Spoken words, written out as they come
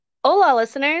Hola,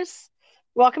 listeners.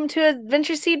 Welcome to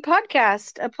Adventure Seed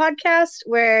Podcast, a podcast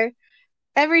where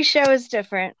every show is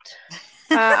different.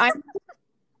 I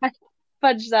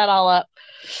fudged that all up.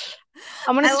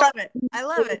 I'm going to I start love it. I in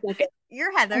love a it. second. You're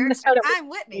I'm going Heather, to and start over. I'm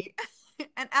Whitney.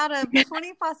 And out of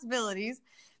 20 possibilities,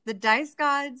 the Dice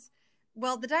Gods,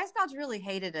 well, the Dice Gods really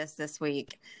hated us this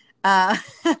week. Uh,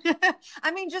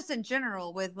 I mean, just in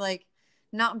general, with like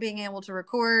not being able to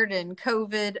record and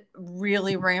COVID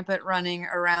really rampant running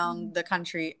around the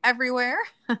country everywhere.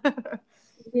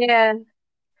 Yeah.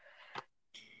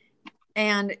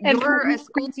 And And you're a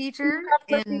school teacher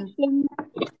in pregnancy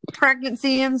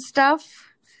pregnancy and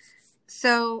stuff.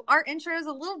 So our intro is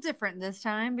a little different this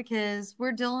time because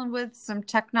we're dealing with some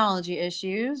technology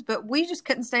issues, but we just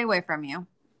couldn't stay away from you.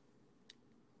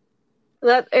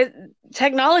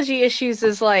 technology issues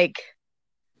is like,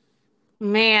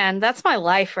 man, that's my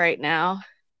life right now.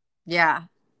 Yeah.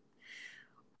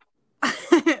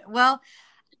 Well,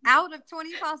 out of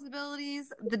 20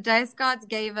 possibilities, the Dice Gods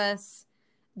gave us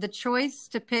the choice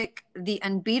to pick The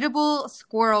Unbeatable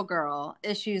Squirrel Girl,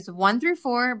 issues 1 through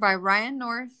 4 by Ryan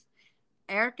North,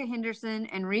 Erica Henderson,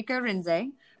 and Rico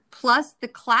Renze, plus the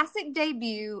classic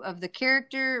debut of the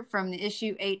character from the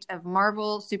issue 8 of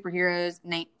Marvel Superheroes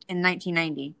in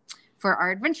 1990 for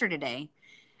our adventure today.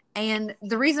 And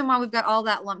the reason why we've got all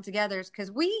that lumped together is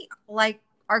because we like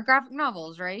our graphic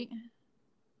novels, right?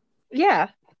 Yeah.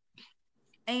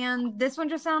 And this one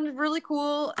just sounded really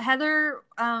cool. Heather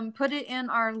put it in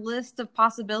our list of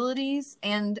possibilities,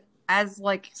 and as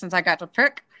like since I got to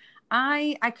pick,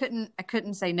 I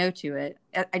couldn't say no to it.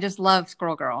 I just love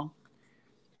Squirrel Girl.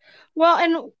 Well,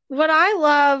 and what I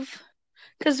love,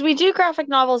 because we do graphic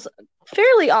novels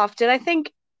fairly often, I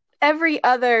think every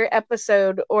other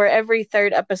episode or every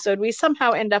third episode, we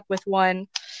somehow end up with one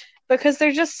because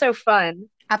they're just so fun.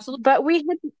 Absolutely. But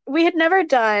we had never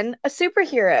done a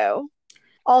superhero,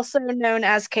 also known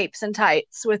as capes and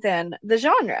tights within the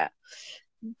genre.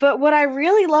 But what I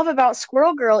really love about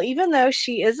Squirrel Girl, even though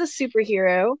she is a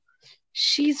superhero,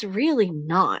 she's really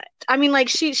not. I mean, like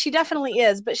she definitely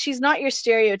is, but she's not your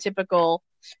stereotypical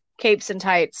capes and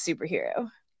tights superhero.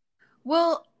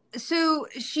 Well, so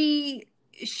she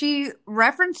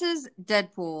references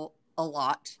Deadpool a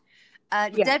lot. Yeah.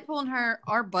 Deadpool and her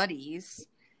are buddies,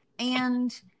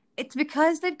 and it's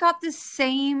because they've got the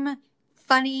same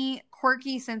funny,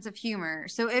 quirky sense of humor.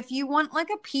 So if you want like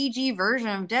a PG version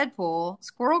of Deadpool,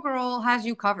 Squirrel Girl has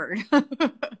you covered.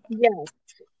 Yeah.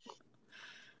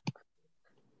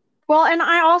 Well, and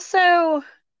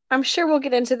I'm sure we'll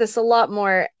get into this a lot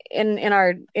more in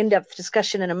our in-depth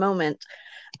discussion in a moment.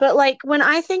 But like when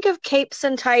I think of capes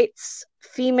and tights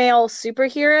female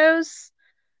superheroes,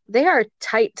 they are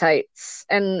tights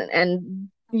and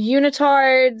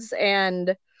unitards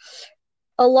and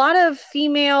a lot of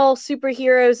female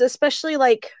superheroes, especially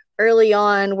like early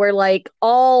on, were like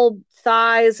all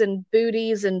thighs and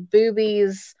booties and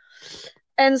boobies.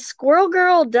 And Squirrel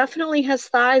Girl definitely has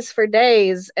thighs for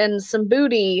days and some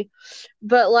booty,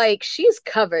 but like she's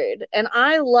covered. And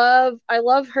I love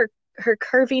her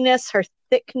curviness, her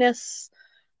thickness.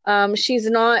 She's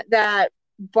not that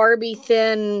Barbie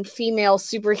thin female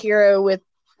superhero with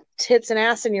tits and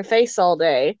ass in your face all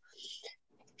day.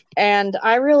 And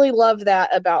I really love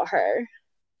that about her.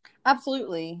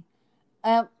 Absolutely.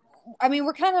 Um, I mean,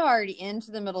 we're kind of already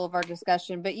into the middle of our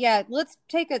discussion, but yeah, let's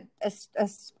take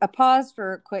a pause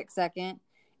for a quick second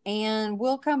and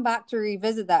we'll come back to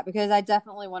revisit that because I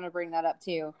definitely want to bring that up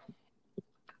too.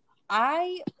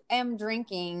 I am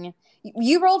drinking,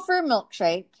 you rolled for a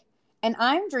milkshake, and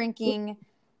I'm drinking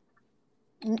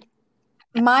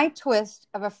my twist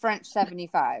of a French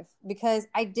 75 because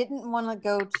I didn't want to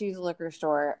go to the liquor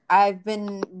store. I've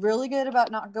been really good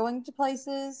about not going to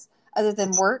places other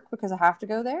than work because I have to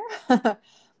go there.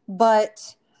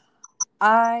 But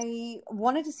I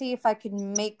wanted to see if I could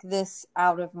make this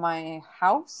out of my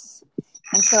house.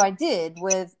 And so I did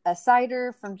with a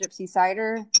cider from Gypsy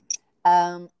Cider.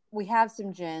 We have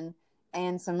some gin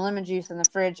and some lemon juice in the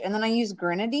fridge. And then I use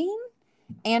grenadine.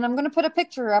 And I'm going to put a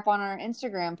picture up on our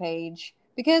Instagram page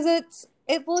because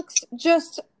it looks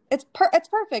just it's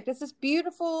perfect. It's this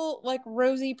beautiful like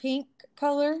rosy pink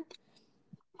color.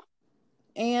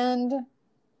 And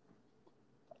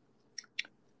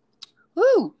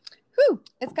whoo,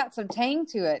 it's got some tang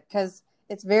to it because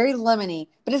it's very lemony,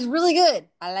 but it's really good.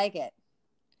 I like it.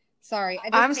 Sorry, I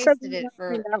just I'm so tasted it that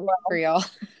for well. y'all.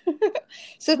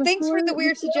 So thanks for Before the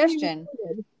weird before we suggestion.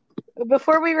 recorded,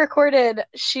 before we recorded,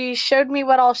 she showed me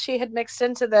what all she had mixed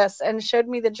into this and showed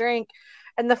me the drink.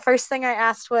 And the first thing I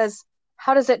asked was,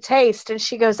 "How does it taste?" And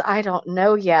she goes, "I don't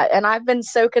know yet." And I've been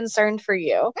so concerned for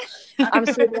you. I'm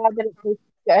so glad that it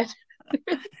tastes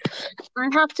good. I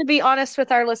have to be honest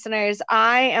with our listeners.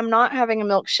 I am not having a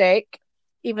milkshake,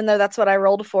 even though that's what I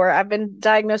rolled for. I've been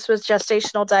diagnosed with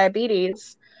gestational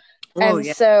diabetes. Oh And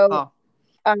yeah. so,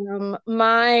 Oh,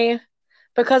 my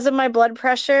because of my blood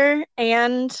pressure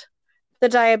and the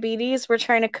diabetes, we're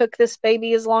trying to cook this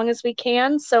baby as long as we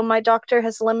can. So my doctor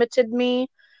has limited me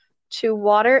to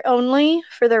water only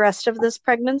for the rest of this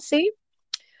pregnancy.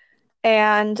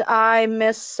 And I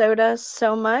miss soda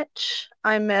so much.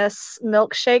 I miss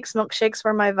milkshakes. Milkshakes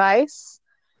were my vice.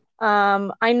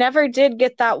 I never did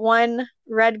get that one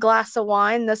red glass of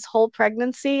wine this whole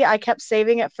pregnancy. I kept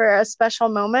saving it for a special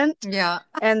moment, yeah.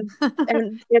 and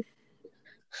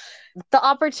the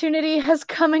opportunity has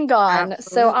come and gone.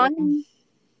 So Absolutely. I'm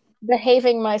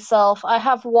behaving myself. I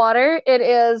have water. It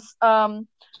is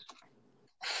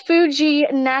Fuji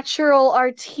natural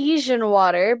artesian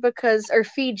water or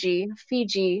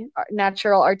Fiji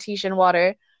natural artesian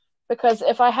water, because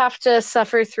if I have to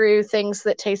suffer through things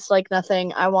that taste like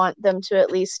nothing, I want them to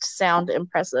at least sound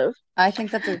impressive. I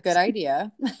think that's a good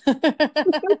idea. And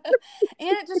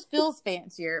it just feels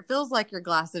fancier. It feels like your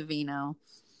glass of vino.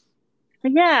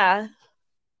 Yeah,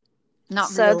 Not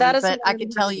so that really, is but what I I'm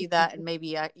could tell you that, and having.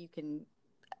 maybe you can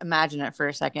imagine it for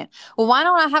a second. Well, why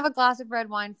don't I have a glass of red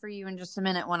wine for you in just a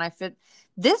minute when I fit?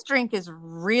 This drink is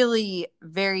really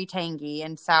very tangy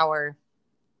and sour.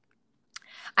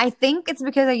 I think it's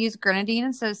because I use grenadine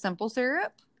instead of simple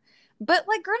syrup. But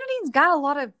like grenadine's got a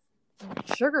lot of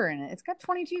sugar in it. It's got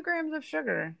 22 grams of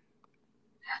sugar.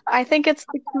 I think it's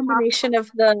the combination of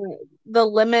the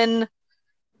lemon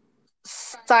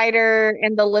cider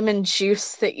and the lemon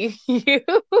juice that you use.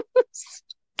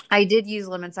 I did use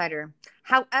lemon cider.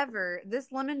 However,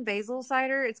 this lemon basil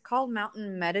cider, it's called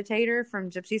Mountain Meditator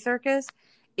from Gypsy Circus,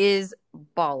 is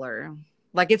baller.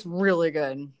 Like it's really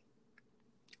good.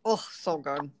 Oh, so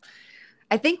good.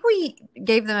 I think we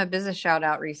gave them a business shout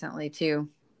out recently too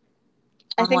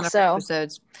I on one think of our so.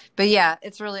 episodes. But yeah,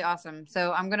 it's really awesome.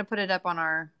 So I'm gonna put it up on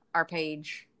our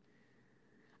page.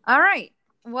 All right.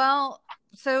 Well,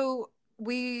 so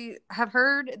we have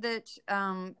heard that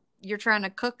you're trying to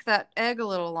cook that egg a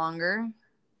little longer.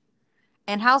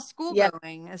 And how's school Yeah.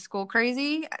 going? Is school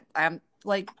crazy? I'm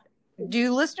like,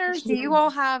 do listeners, do you all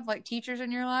have like teachers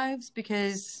in your lives?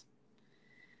 Because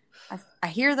I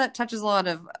hear that touches a lot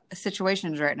of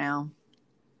situations right now.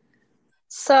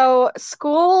 So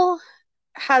school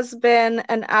has been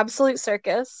an absolute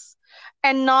circus,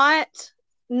 and not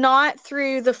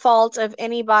through the fault of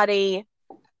anybody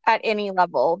at any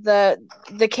level. The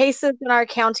cases in our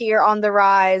county are on the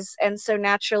rise, and so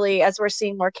naturally, as we're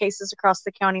seeing more cases across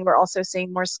the county, we're also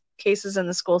seeing more cases in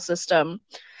the school system.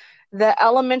 The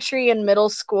elementary and middle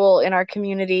school in our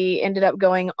community ended up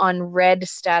going on red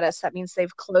status. That means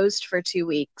they've closed for 2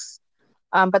 weeks.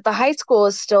 But the high school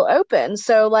is still open.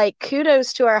 So, like,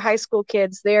 kudos to our high school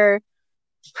kids. They're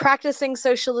practicing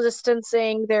social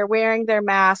distancing, they're wearing their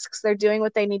masks, they're doing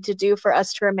what they need to do for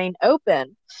us to remain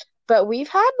open. But we've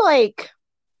had like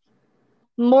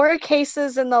more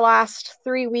cases in the last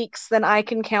 3 weeks than I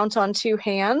can count on two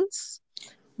hands.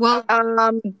 Well,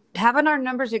 Um, haven't our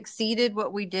numbers exceeded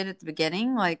what we did at the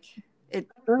beginning? Like it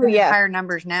oh we have yeah. higher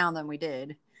numbers now than we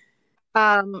did.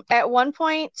 At one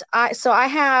point, I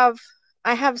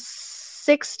have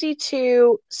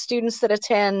 62 students that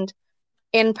attend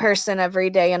in person every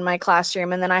day in my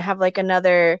classroom, and then I have like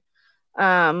another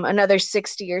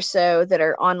 60 or so that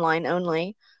are online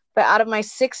only. But out of my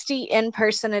 60 in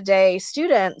person a day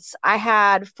students, I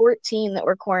had 14 that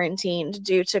were quarantined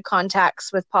due to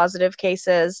contacts with positive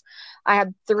cases. I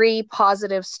had 3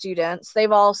 positive students.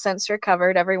 They've all since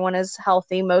recovered. Everyone is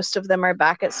healthy. Most of them are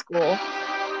back at school.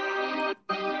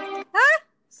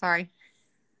 Sorry.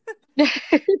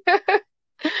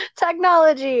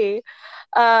 Technology.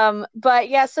 But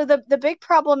yeah, so the big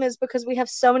problem is because we have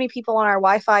so many people on our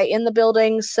Wi-Fi in the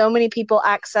building, so many people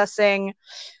accessing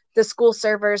the school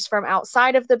servers from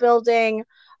outside of the building,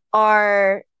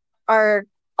 our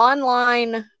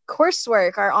online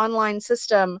coursework, our online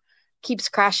system keeps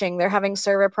crashing. They're having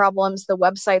server problems. The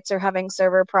websites are having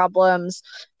server problems.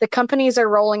 The companies are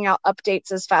rolling out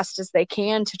updates as fast as they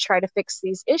can to try to fix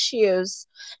these issues,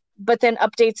 but then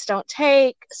updates don't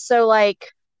take. So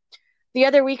like the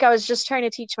other week I was just trying to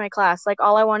teach my class. Like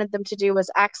all I wanted them to do was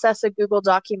access a Google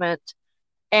document,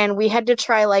 and we had to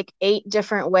try like 8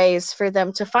 different ways for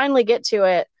them to finally get to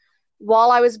it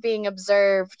while I was being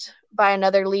observed by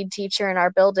another lead teacher in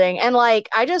our building. And like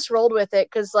I just rolled with it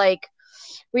because like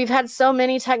we've had so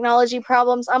many technology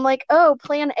problems. I'm like, oh,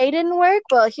 plan A didn't work.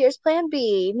 Well, here's plan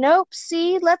B. Nope,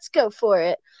 C, let's go for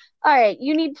it. All right,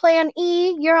 you need plan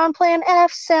E, you're on plan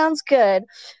F, sounds good.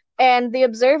 And the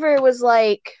observer was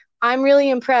like, I'm really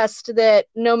impressed that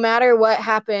no matter what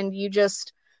happened, you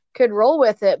just could roll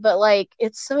with it. But like,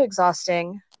 it's so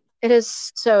exhausting. It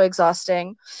is so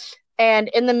exhausting. And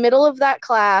in the middle of that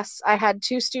class, I had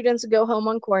two students go home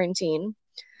on quarantine.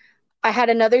 I had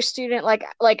another student like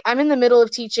I'm in the middle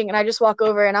of teaching and I just walk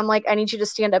over and I'm like, I need you to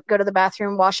stand up, go to the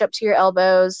bathroom, wash up to your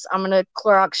elbows. I'm gonna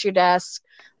Clorox your desk.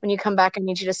 When you come back, I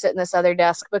need you to sit in this other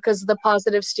desk because the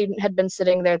positive student had been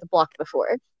sitting there the block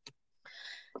before.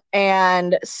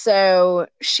 And so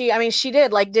she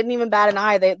did like didn't even bat an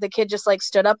eye. The kid just like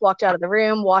stood up, walked out of the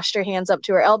room, washed her hands up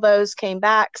to her elbows, came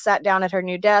back, sat down at her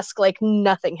new desk like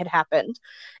nothing had happened.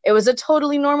 It was a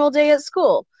totally normal day at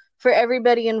school for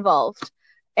everybody involved.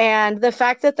 And the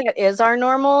fact that that is our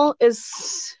normal is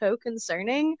so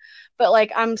concerning. But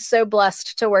like I'm so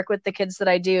blessed to work with the kids that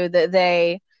I do that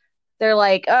they're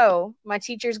like, "Oh, my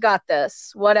teacher's got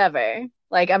this. Whatever.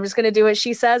 Like I'm just going to do what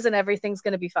she says and everything's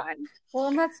going to be fine." Well,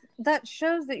 and that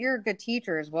shows that you're a good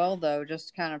teacher as well, though. Just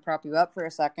to kind of prop you up for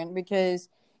a second, because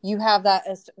you have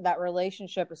that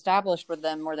relationship established with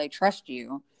them where they trust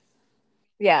you.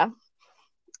 Yeah.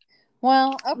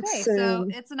 Well, okay, so So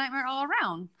it's a nightmare all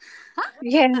around.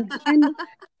 yeah, and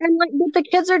like but the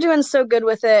kids are doing so good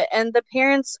with it, and the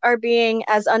parents are being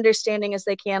as understanding as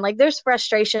they can. Like there's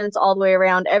frustrations all the way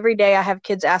around. Every day I have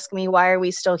kids ask me, "Why are we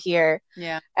still here?"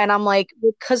 Yeah, And I'm like,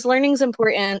 "Because learning's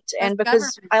important, that's and because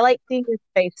government. I like seeing your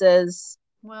faces."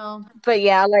 Well, But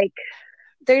yeah, like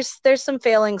there's some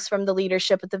failings from the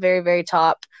leadership at the very, very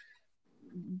top,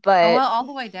 oh but well, all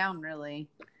the way down, really.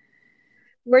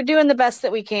 we're doing the best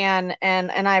that we can,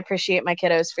 and I appreciate my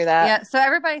kiddos for that. Yeah. So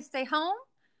everybody, stay home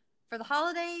for the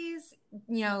holidays.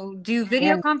 Do Yeah.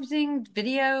 video conferencing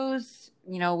videos.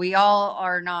 We all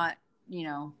are not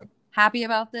happy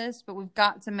about this, but we've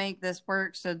got to make this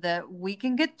work so that we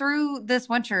can get through this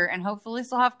winter and hopefully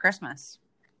still have Christmas.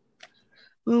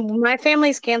 My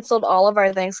family's canceled all of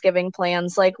our Thanksgiving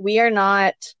plans. Like we are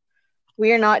not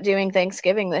doing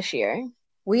Thanksgiving this year.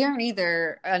 We aren't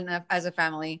either as a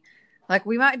family. Like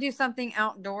we might do something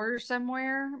outdoors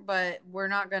somewhere, but we're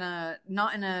not gonna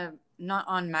not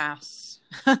en masse.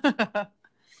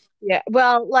 Yeah.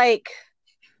 Well, like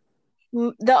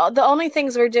the only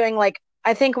things we're doing, like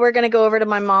I think we're gonna go over to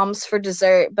my mom's for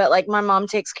dessert, but like my mom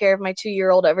takes care of my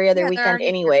 2-year-old every other Yeah, they're weekend already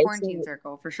in your anyway. quarantine So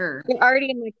circle for sure. they're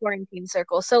already in my quarantine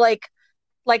circle. So like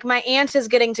my aunt is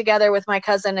getting together with my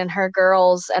cousin and her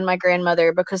girls and my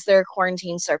grandmother because they're a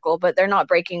quarantine circle, but they're not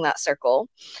breaking that circle.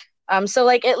 So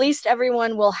like at least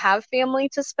everyone will have family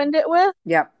to spend it with,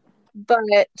 Yep. but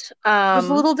Just a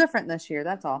little different this year,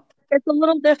 that's all. it's a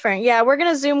little different. Yeah, we're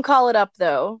gonna Zoom call it up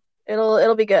though.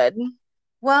 It'll be good.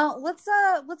 Well, let's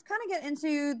kind of get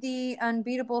into the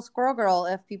unbeatable Squirrel Girl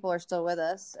if people are still with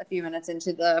us a few minutes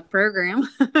into the program.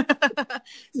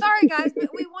 Sorry guys, but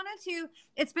we wanted to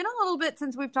it's been a little bit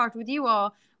since we've talked with you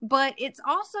all, but it's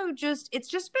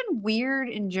just been weird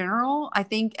in general, I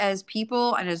think, as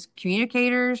people and as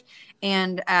communicators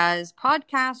and as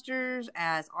podcasters,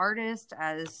 as artists,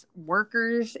 as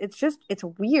workers. It's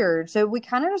weird. So we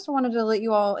kind of just wanted to let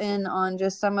you all in on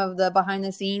just some of the behind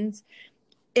the scenes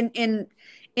in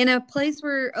a place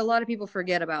where a lot of people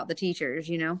forget about the teachers.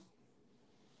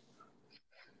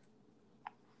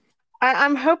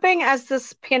 I'm hoping as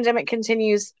this pandemic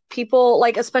continues, people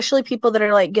like especially people that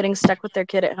are like getting stuck with their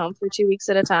kid at home for 2 weeks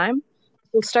at a time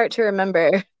will start to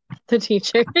remember the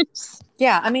teachers.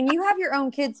 Yeah, I mean, you have your own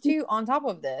kids too on top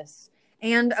of this,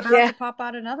 and about Yeah. to pop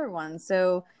out another one,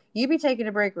 so you'd be taking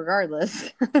a break regardless.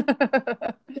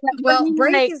 I Well, mean,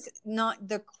 break like, is not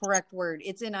the correct word.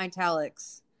 It's in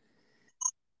italics.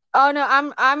 oh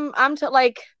no,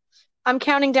 like I'm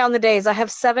counting down the days. I have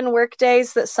 7 work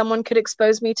days that someone could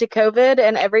expose me to COVID,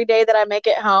 and every day that I make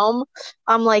it home,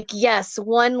 I'm like, yes,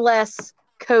 one less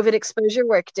COVID exposure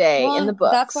work day in the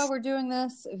Well, that's why books. we're doing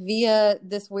this via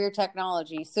this weird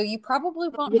technology. So you probably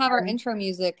won't have our Yeah. intro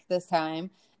music this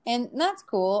time, and that's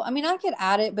cool. I mean, I could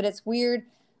add it, but it's weird.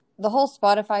 The whole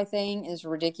Spotify thing is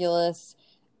ridiculous.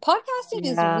 Podcasting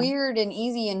is Yeah. weird and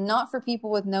easy and not for people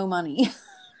with no money.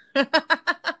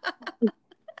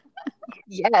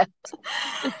 Yes.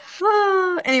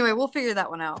 Anyway, we'll figure that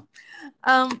one out.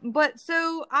 But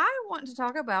so I want to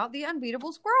talk about the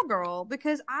unbeatable Squirrel Girl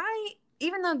because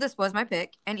even though this was my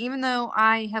pick, and even though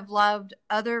I have loved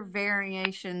other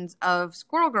variations of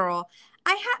Squirrel Girl,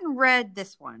 I hadn't read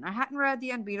this one. I hadn't read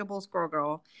the unbeatable Squirrel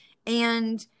Girl,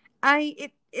 and I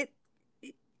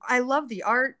love the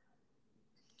art.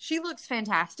 She looks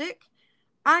fantastic.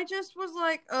 I just was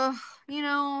like, ugh,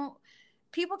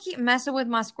 people keep messing with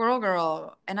my Squirrel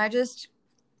Girl, and I just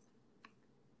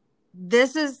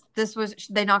this was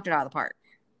they knocked it out of the park.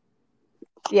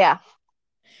 Yeah.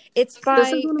 It's This is by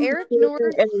one of my Eric favorite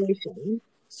North. iterations.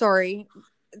 Sorry.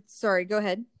 Sorry, go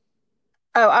ahead.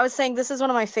 Oh, I was saying this is one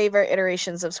of my favorite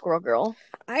iterations of Squirrel Girl.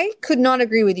 I could not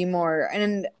agree with you more.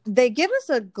 And they give us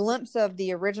a glimpse of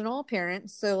the original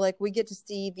appearance. So, like, we get to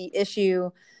see the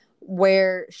issue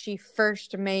where she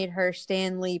first made her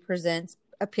Stan Lee Presents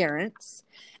appearance.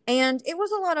 And it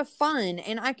was a lot of fun.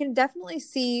 And I can definitely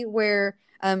see where,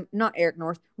 not Eric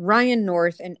North, Ryan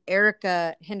North and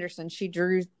Erica Henderson, she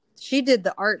did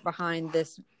the art behind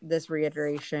this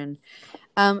reiteration.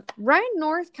 Ryan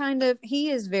North he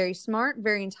is very smart,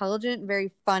 very intelligent,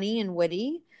 very funny and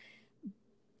witty,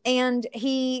 and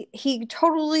he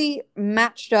totally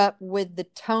matched up with the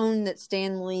tone that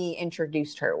Stan Lee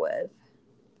introduced her with.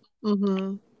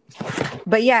 Mm-hmm.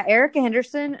 But yeah, Erica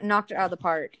Henderson knocked it out of the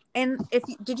park. And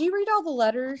did you read all the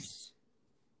letters?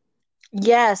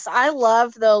 Yes, I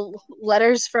love the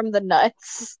letters from the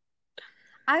nuts.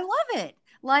 I love it.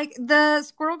 Like the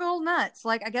Squirrel Girl nuts.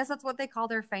 Like I guess that's what they call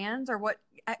their fans, or what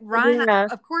Ryan. Yeah.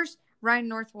 Of course, Ryan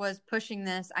North was pushing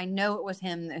this. I know it was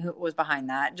him who was behind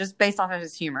that, just based off of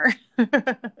his humor.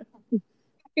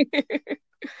 It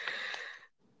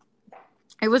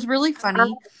was really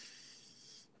funny.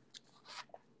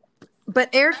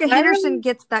 But Erica Henderson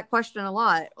gets that question a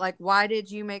lot. Like, why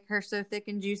did you make her so thick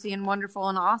and juicy and wonderful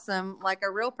and awesome like a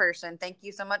real person? Thank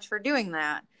you so much for doing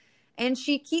that. And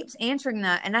she keeps answering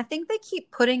that. And I think they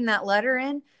keep putting that letter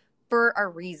in for a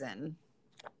reason.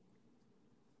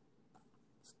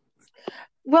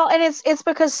 Well, and it's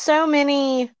because so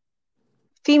many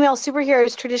female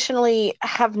superheroes traditionally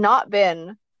have not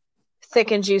been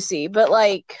thick and juicy, but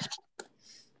like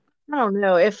I don't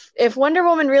know, if Wonder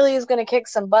Woman really is going to kick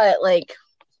some butt, like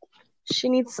she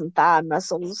needs some thigh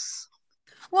muscles.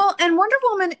 Well, and Wonder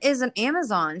Woman is an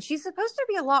Amazon. She's supposed to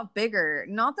be a lot bigger,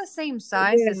 not the same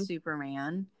size as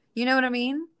Superman. You know what I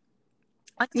mean?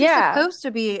 Like she's supposed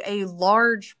to be a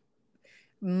large,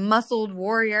 muscled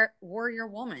warrior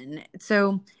woman.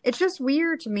 So it's just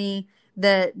weird to me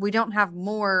that we don't have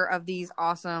more of these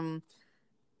awesome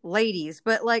ladies.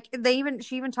 But like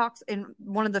she even talks in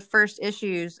one of the first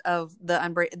issues of the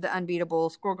Unbeatable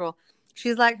Squirrel Girl.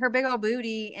 She's like her big old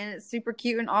booty, and it's super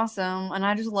cute and awesome, and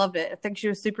I just loved it. I think she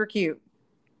was super cute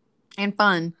and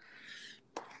fun.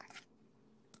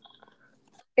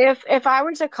 If I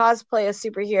were to cosplay a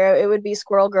superhero, it would be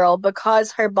Squirrel Girl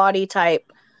because her body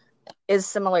type is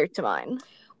similar to mine.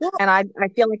 Well, and I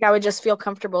feel like I would just feel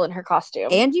comfortable in her costume.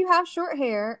 And you have short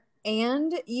hair,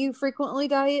 and you frequently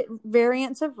dye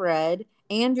variants of red,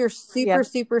 and you're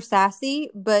super sassy,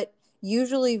 but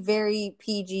usually very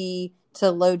PG to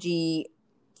low G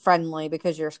friendly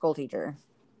because you're a school teacher.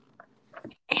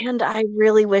 And I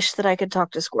really wish that I could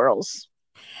talk to squirrels.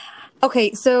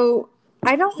 Okay, so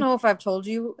I don't know if I've told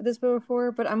you this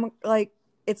before, but I'm like,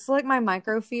 it's like my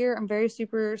micro fear. I'm very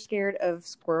super scared of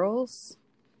squirrels.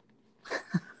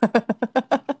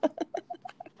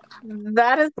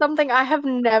 That is something I have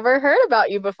never heard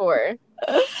about you before.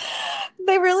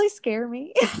 They really scare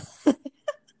me.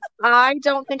 I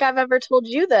don't think I've ever told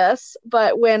you this,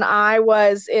 but when I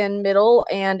was in middle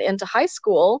and into high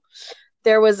school,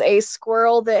 there was a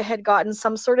squirrel that had gotten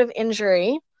some sort of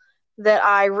injury that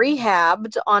I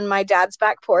rehabbed on my dad's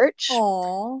back porch.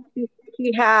 Aww.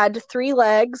 He had 3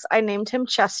 legs. I named him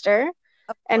Chester,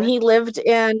 and he lived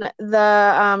in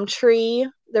the tree.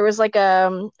 There was like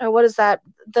what is that?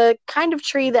 The kind of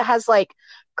tree that has like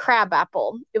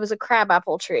crabapple. It was a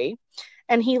crabapple tree.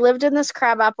 And he lived in this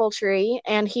crabapple tree,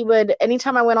 and he would,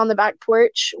 anytime I went on the back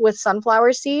porch with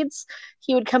sunflower seeds,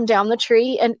 he would come down the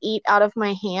tree and eat out of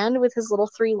my hand with his little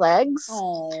 3 legs.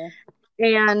 Aww.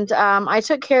 And I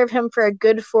took care of him for a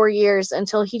good 4 years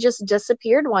until he just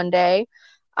disappeared one day.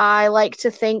 I like to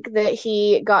think that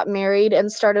he got married and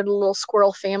started a little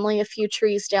squirrel family a few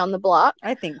trees down the block.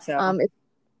 I think so. It's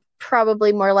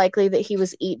probably more likely that he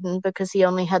was eaten because he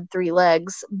only had 3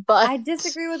 legs. But I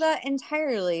disagree with that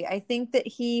entirely. I think that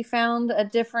he found a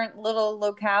different little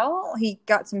locale. He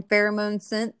got some pheromone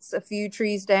scents a few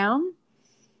trees down.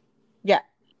 Yeah.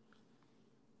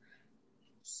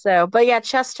 So, but yeah,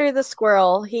 Chester the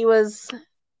squirrel, he was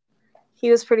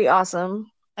pretty awesome.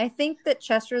 I think that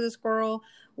Chester the squirrel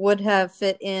would have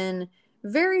fit in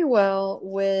very well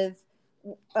with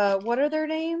what are their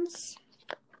names?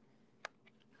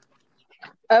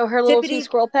 Oh, her little 2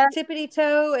 squirrel pets? Tippity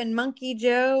Toe and Monkey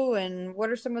Joe, and what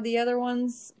are some of the other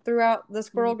ones throughout the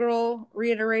Squirrel Girl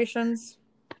reiterations?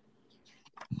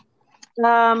 Those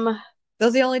are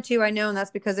the only 2 I know, and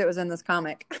that's because it was in this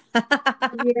comic.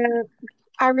 Yeah.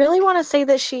 I really want to say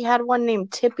that she had one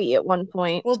named Tippy at one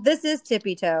point. Well, this is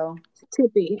Tippy Toe.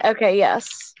 Tippy. Okay,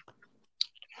 yes.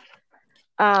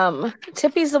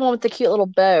 Tippy's the one with the cute little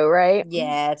bow, right?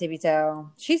 Yeah, Tippy Toe.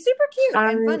 She's super cute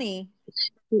and I funny.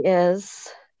 She is.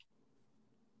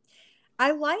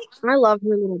 I like, I love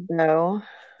her little bow.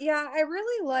 yeah, I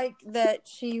really like that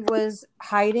she was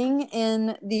hiding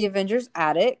in the Avengers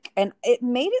attic, and it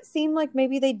made it seem like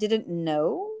maybe they didn't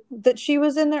know that she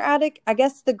was in their attic. I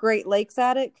guess the Great Lakes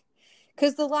attic.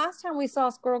 Because the last time we saw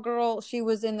Squirrel Girl, she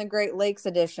was in the Great Lakes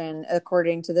edition,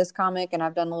 according to this comic, and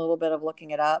I've done a little bit of looking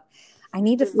it up. I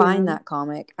need to find Yeah. that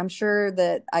comic. I'm sure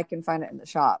that I can find it in the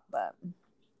shop, but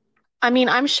I mean,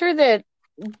 I'm sure that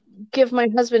give my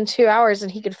husband 2 hours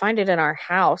and he could find it in our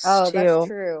house oh, that's too.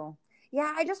 true.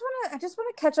 Yeah, I just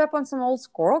want to catch up on some old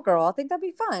Squirrel Girl. I think that'd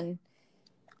be fun.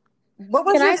 What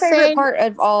was Can your I favorite say, part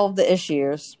of all of the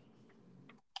issues?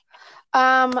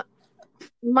 um,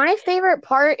 my favorite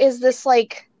part is this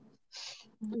like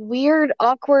weird,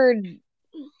 awkward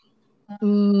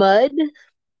mud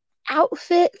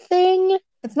outfit thing.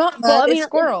 It's not Well, mud, I it's mean,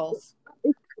 squirrels.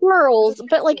 it's squirrels,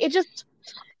 but like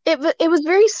it was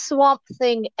very Swamp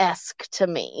Thing-esque to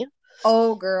me.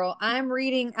 Oh, girl, I'm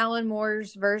reading Alan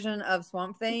Moore's version of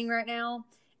Swamp Thing right now,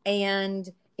 and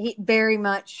he very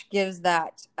much gives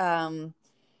that.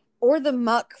 Or the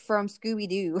Muck from Scooby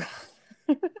Doo.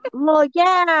 Well,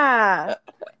 yeah.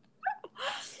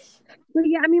 But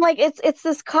yeah, I mean, like it's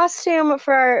this costume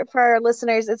for our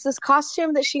listeners. It's this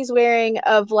costume that she's wearing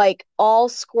of like all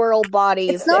squirrel It's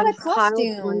bodies not a and piled costume.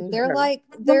 onto her. Well,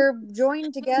 They're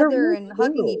joined they're together real and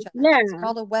hugging each squirrels. other. Yeah, It's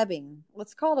called a webbing.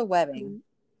 Let's call it a webbing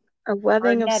a or a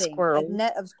webbing of netting, a squirrels.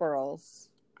 net of squirrels.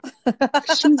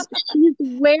 She's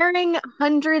wearing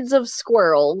hundreds of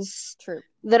squirrels True.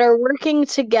 that are working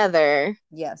together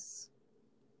Yes.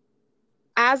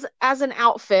 as an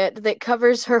outfit that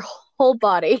covers her whole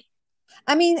body.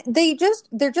 I mean,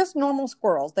 they're just normal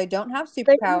squirrels. They don't have They are.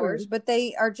 superpowers, but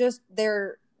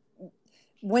they're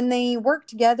when they work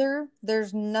together,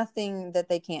 there's nothing that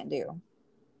they can't do.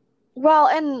 Well,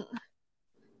 and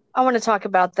I want to talk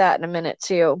about that in a minute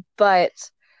too. But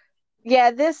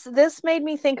yeah, this made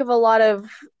me think of a lot of.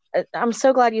 I'm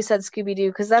so glad you said Scooby Doo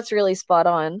because that's really spot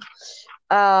on.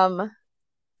 Um,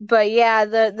 but yeah,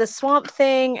 the Swamp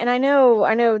Thing, and I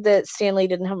know that Stan Lee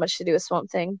didn't have much to do with Swamp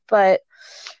Thing, but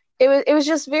it was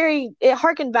just very it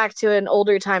harkened back to an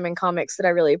older time in comics that I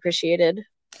really appreciated.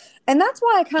 And that's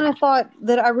why I kind of thought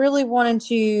that I really wanted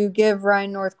to give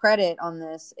Ryan North credit on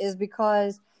this is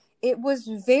because it was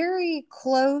very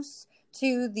close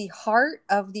to the heart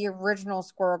of the original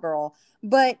Squirrel Girl,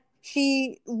 but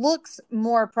she looks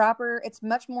more proper. It's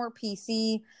much more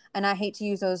PC, and I hate to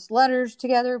use those letters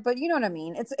together, but you know what I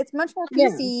mean. It's much more Yeah,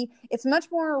 PC. It's much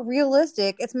more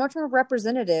realistic. It's much more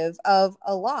representative of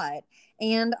a lot.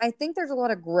 And I think there's a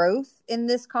lot of growth in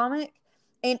this comic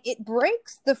and it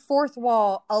breaks the fourth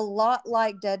wall a lot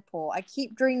like Deadpool. I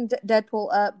keep bringing Deadpool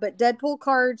up, but Deadpool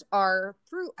cards are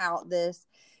throughout this.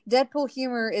 Deadpool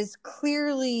humor is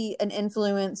clearly an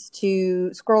influence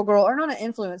to Squirrel Girl, or not an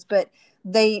influence, but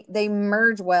they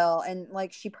merge well. And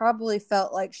like she probably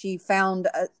felt like she found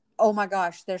a, oh my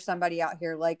gosh, there's somebody out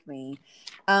here like me.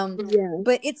 yeah.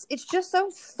 But it's just so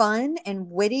fun and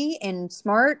witty and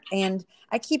smart, and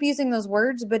I keep using those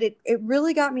words, but it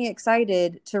really got me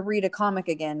excited to read a comic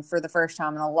again for the first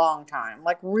time in a long time.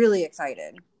 Like really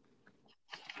excited.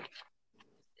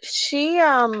 She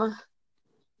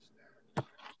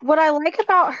what I like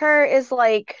about her is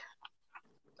like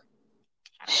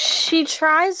she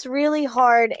tries really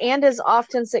hard and is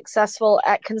often successful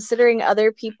at considering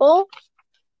other people.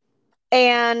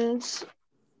 And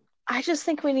I just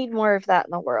think we need more of that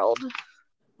in the world.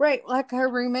 Right, like her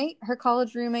roommate, her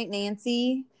college roommate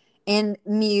Nancy and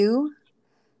Mew.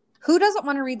 Who doesn't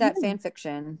want to read that fan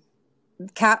fiction?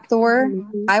 Cat Thor.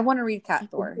 I want to read Cat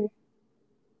Thor.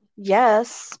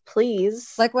 Yes,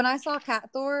 please. Like when I saw Cat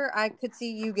Thor, I could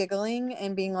see you giggling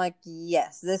and being like,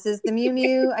 "Yes, this is the Mew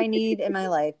Mew I need in my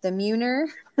life, the Mewner."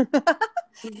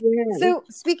 Yeah. So,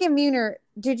 speaking of Mewner,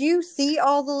 did you see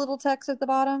all the little text at the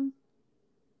bottom?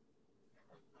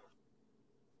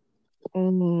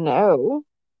 No.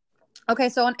 Okay,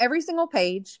 so on every single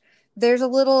page, there's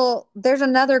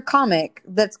another comic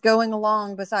that's going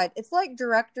along beside. It's like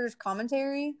director's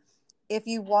commentary. I If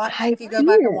you go see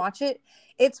back and it. watch it,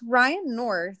 it's Ryan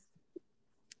North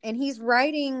and he's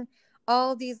writing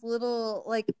all these little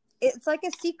like it's like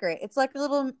a secret. It's like a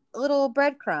little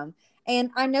breadcrumb.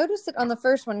 And I noticed it on the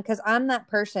first one because I'm that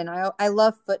person. I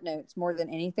love footnotes more than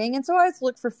anything, and so I always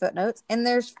look for footnotes. And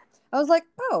I was like,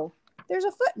 oh, there's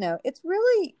a footnote.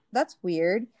 That's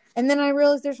weird. And then I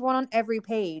realized there's one on every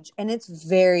page, and it's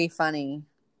very funny.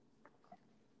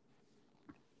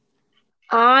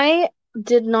 I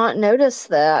did not notice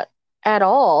that. at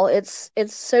all. It's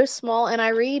so small, and I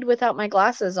read without my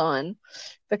glasses on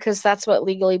because that's what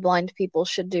legally blind people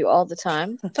should do all the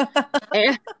time.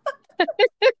 And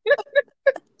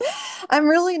I'm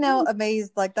really now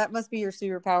amazed. Like, that must be your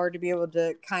superpower to be able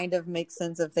to kind of make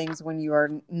sense of things when you are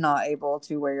not able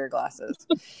to wear your glasses.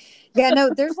 Yeah,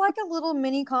 no, there's like a little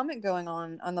mini comic going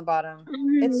on the bottom.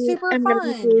 It's super I'm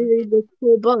gonna have to fun. read this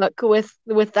whole book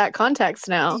with that context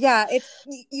now. Yeah,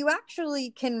 you actually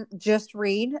can just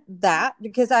read that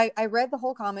because I read the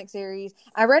whole comic series.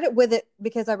 I read it with it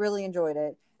because I really enjoyed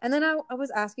it. And then I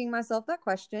was asking myself that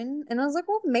question and I was like,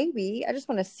 well, maybe I just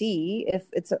want to see if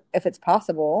it's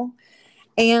possible.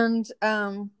 And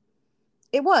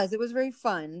it was very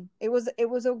fun. It was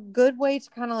a good way to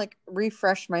kind of like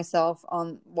refresh myself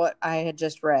on what I had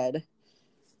just read.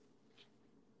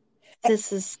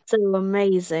 This is so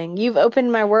amazing. You've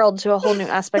opened my world to a whole new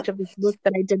aspect of this book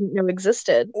that I didn't know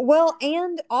existed. Well,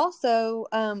 and also,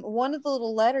 one of the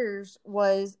little letters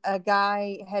was a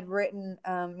guy had written,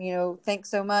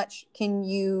 thanks so much. Can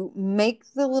you make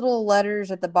the little letters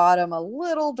at the bottom a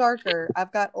little darker?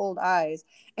 I've got old eyes.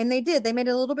 And they did. They made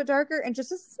it a little bit darker and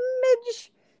just a smidge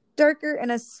darker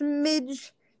and a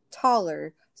smidge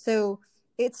taller. So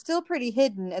it's still pretty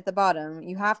hidden at the bottom.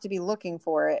 You have to be looking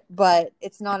for it, but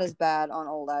it's not as bad on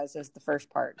old eyes as the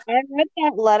first part. I read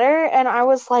that letter and I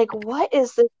was like, what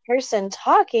is this person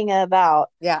talking about?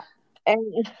 Yeah.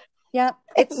 And Yeah,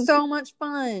 it's so much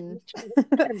fun.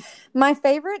 My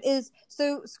favorite is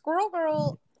Squirrel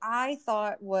Girl, I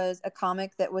thought was a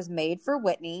comic that was made for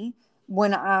Whitney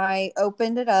when I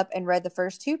opened it up and read the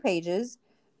first two pages,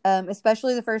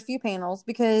 especially the first few panels,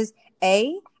 because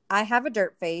A, I have a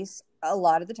dirt face a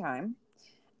lot of the time.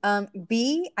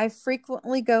 B, I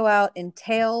frequently go out in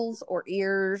tails or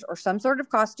ears or some sort of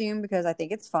costume because I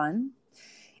think it's fun.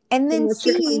 And then unless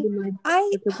you're coming C, to my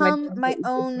I because my hum dog my is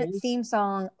own okay. theme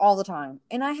song all the time.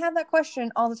 And I have that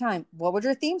question all the time. What would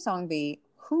your theme song be?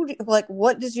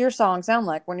 What does your song sound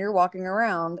like when you're walking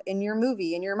around in your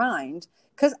movie in your mind?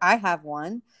 Because I have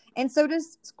one. And so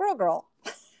does Squirrel Girl.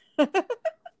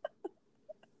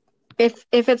 If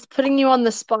it's putting you on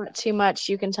the spot too much,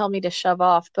 you can tell me to shove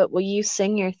off, but will you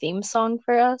sing your theme song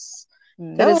for us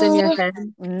that is in your No, head?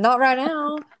 not right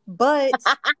now. But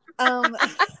um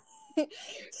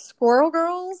Squirrel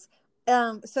Girls.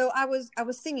 So I was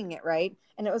singing it right,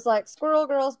 and it was like Squirrel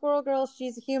Girl,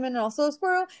 she's a human and also a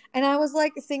squirrel, and I was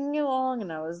like singing along,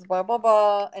 and I was blah blah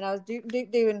blah, and I was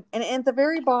doing, and at the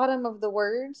very bottom of the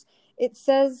words, it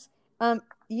says,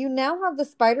 "You now have the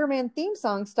Spider-Man theme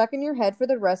song stuck in your head for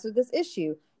the rest of this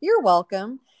issue. You're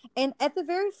welcome." And at the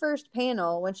very first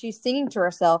panel, when she's singing to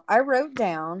herself, I wrote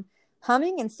down,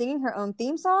 humming and singing her own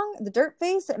theme song, The Dirt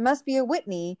Face, it must be a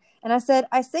Whitney. And I said,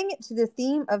 I sing it to the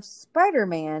theme of Spider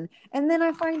Man. And then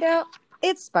I find out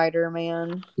it's Spider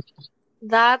Man.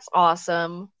 That's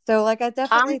awesome. So, like, I I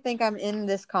definitely think I'm in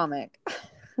this comic.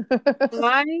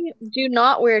 I do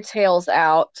not wear tails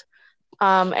out.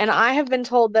 And I have been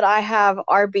told that I have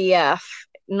RBF,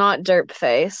 not derp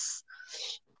face.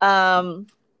 Um,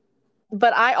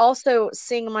 but I also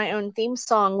sing my own theme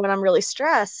song when I'm really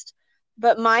stressed.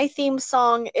 But my theme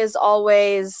song is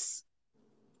always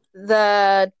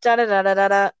the da da da da da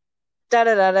da da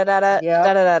da da da da da Yep.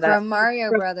 da da. From Mario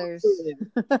Brothers.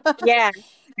 Yeah,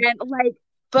 and like,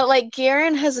 but like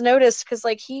Garen has noticed because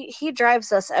like he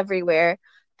drives us everywhere,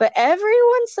 but every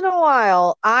once in a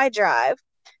while I drive,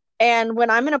 and when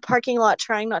I'm in a parking lot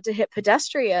trying not to hit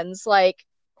pedestrians, like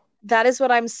that is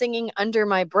what I'm singing under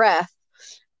my breath.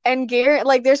 And Garen,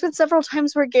 like, there's been several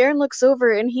times where Garen looks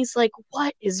over and he's like,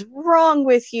 "What is wrong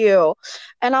with you?"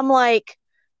 And I'm like,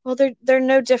 "Well, they're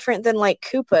no different than like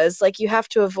Koopas. Like, you have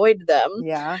to avoid them."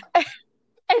 Yeah.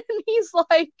 And he's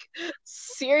like,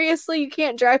 seriously, you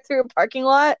can't drive through a parking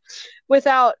lot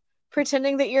without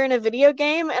pretending that you're in a video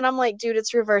game? And I'm like, dude,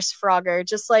 it's reverse Frogger.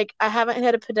 Just like, I haven't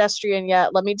hit a pedestrian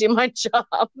yet. Let me do my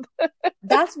job.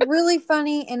 That's really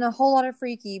funny and a whole lot of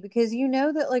freaky because you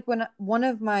know that, like, when one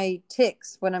of my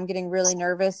ticks when I'm getting really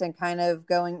nervous and kind of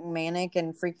going manic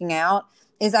and freaking out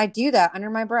is I do that under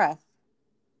my breath.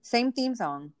 Same theme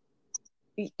song.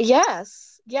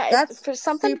 Yes. Yeah. That's For super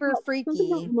something about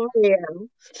freaky. Mario.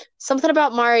 Something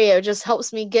about Mario just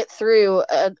helps me get through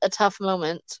a tough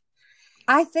moment.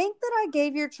 I think that I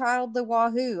gave your child the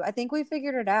Wahoo. I think we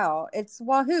figured it out. It's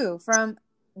Wahoo from.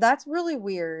 That's really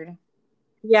weird.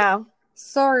 Yeah.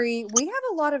 Sorry, we have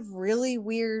a lot of really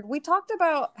weird. We talked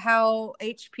about how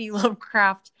H.P.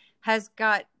 Lovecraft has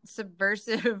got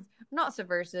subversive, not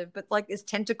subversive, but like his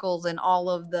tentacles and all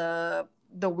of the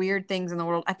weird things in the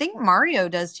world. I think Mario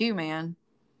does too, man.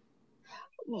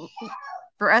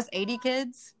 For us 80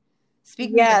 kids.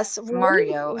 Speaking of Yes,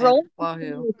 Mario and Roll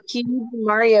Wahoo. a huge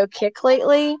Mario kick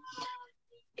lately.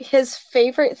 His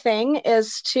favorite thing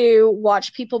is to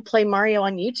watch people play Mario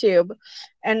on YouTube.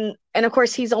 And of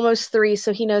course he's almost 3,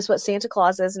 so he knows what Santa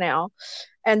Claus is now.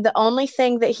 And the only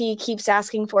thing that he keeps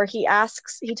asking for, he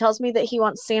tells me that he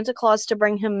wants Santa Claus to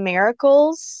bring him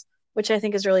miracles, which I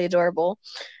think is really adorable,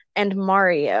 and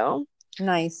Mario.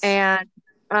 Nice. And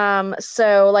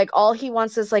so like all he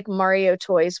wants is like Mario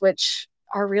toys, which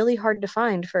are really hard to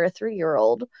find for a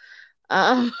 3-year-old.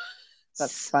 Um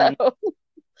That's so funny.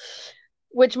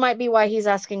 which might be why he's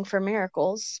asking for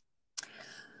miracles.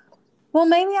 Well,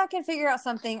 maybe I can figure out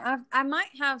something. I might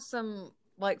have some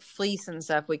like fleece and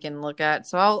stuff we can look at.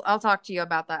 So I'll talk to you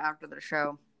about that after the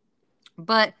show.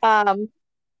 But Um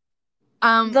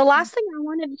the last thing I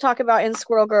wanted to talk about in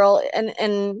Squirrel Girl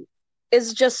and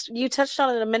is just you touched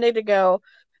on it a minute ago.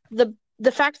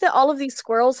 The fact that all of these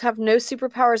squirrels have no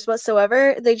superpowers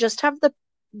whatsoever, they just have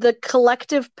the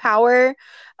collective power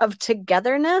of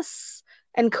togetherness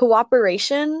and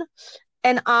cooperation.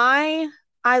 And I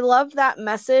love that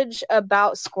message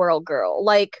about Squirrel Girl.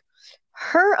 Like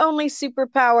her only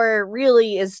superpower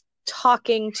really is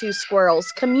talking to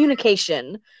squirrels.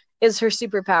 Communication is her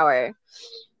superpower.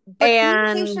 but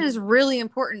communication And is really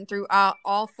important throughout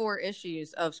all 4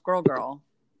 issues of Squirrel Girl.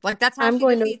 Like that's how I'm she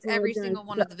going to defeats every apologize single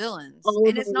one to of the villains. all of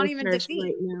And our it's not even listeners defeat.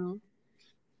 right now.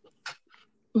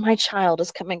 My child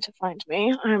is coming to find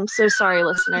me. I'm so sorry,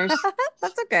 listeners.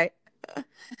 That's okay.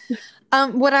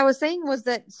 What I was saying was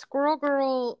that Squirrel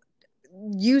Girl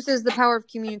uses the power of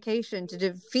communication to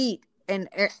defeat and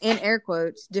in air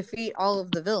quotes defeat all of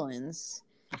the villains.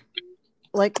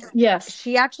 Like Yes.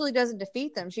 she actually doesn't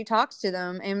defeat them. She talks to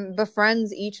them and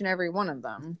befriends each and every one of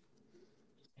them.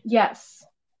 Yes.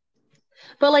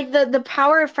 But like the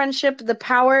power of friendship, the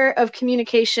power of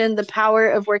communication, the power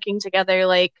of working together,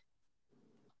 like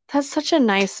that's such a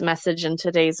nice message in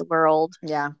today's world.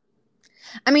 Yeah.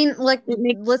 I mean, like, It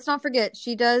makes let's not forget,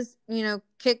 she does,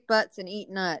 kick butts and eat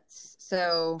nuts.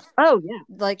 So, Oh yeah.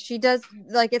 like, she does,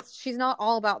 like, she's not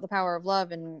all about the power of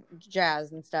love and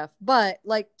jazz and stuff, but,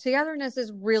 like, togetherness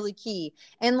is really key.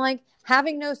 And, like,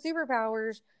 having no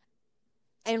superpowers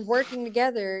and working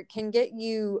together can get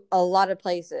you a lot of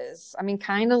places. I mean,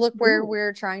 kind of look where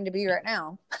we're trying to be right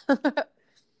now.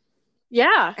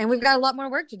 Yeah. And we've got a lot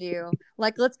more work to do.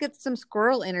 Like, let's get some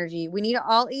squirrel energy. We need to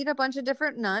all eat a bunch of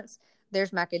different nuts.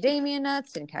 There's macadamia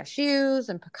nuts and cashews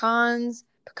and pecans.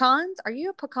 Pecans? Are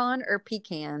you a pecan or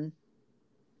pecan?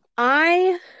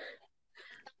 I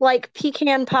like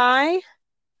pecan pie,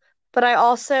 but I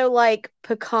also like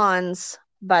pecans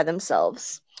by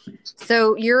themselves.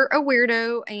 So you're a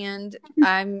weirdo, and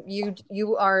I'm you.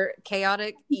 You are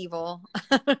chaotic evil.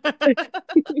 I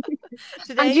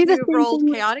Today do the you've same rolled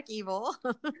thing. chaotic evil.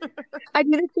 I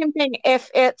do the same thing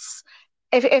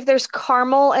if there's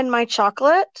caramel in my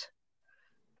chocolate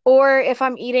or if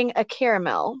I'm eating a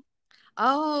caramel.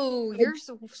 Oh, you're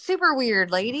super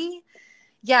weird, lady.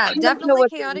 Yeah, I don't know definitely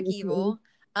what that chaotic means. evil.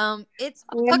 It's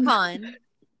Um, pecan.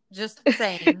 Just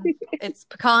saying. It's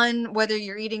pecan whether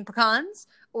you're eating pecans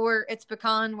or it's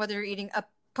pecan whether you're eating a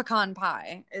pecan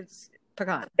pie. It's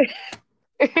pecan.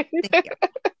 Thank you.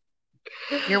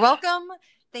 You're welcome.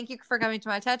 Thank you for coming to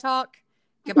my TED Talk.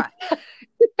 Goodbye.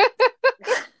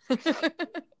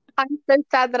 I'm so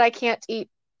sad that I can't eat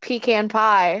pecan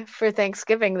pie for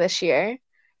Thanksgiving this year.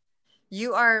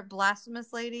 You are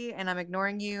blasphemous, lady, and I'm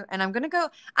ignoring you. And I'm gonna go.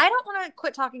 I don't want to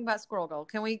quit talking about Squirrel Girl.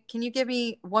 Can you give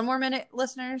me one more minute,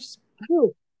 listeners?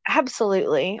 Oh,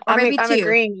 absolutely. Or maybe I'm two.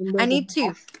 agreeing. I need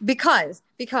two because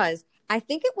I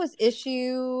think it was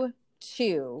issue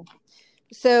 2.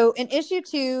 So in issue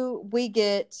 2, we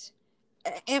get.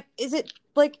 Is it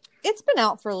like it's been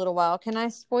out for a little while? Can I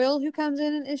spoil who comes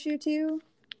in issue 2?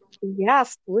 Yeah,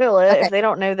 spoil it. Okay. If they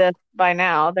don't know this by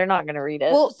now, they're not going to read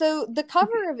it. Well, so the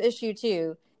cover of issue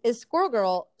 2 is Squirrel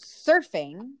Girl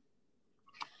surfing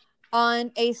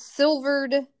on a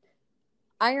silvered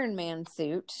Iron Man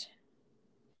suit.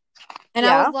 And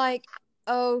I was like,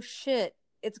 oh shit,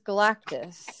 it's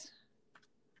Galactus.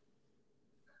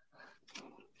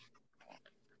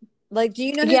 Like, do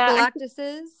you know who Galactus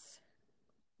is?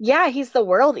 Yeah, he's the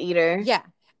world eater. Yeah.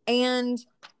 And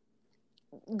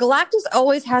Galactus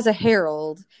always has a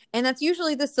herald, and that's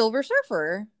usually the Silver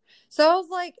Surfer. So I was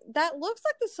like, that looks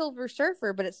like the Silver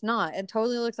Surfer, but it's not. It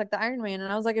totally looks like the Iron Man.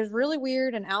 And I was like, it's really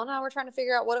weird. And Al and I were trying to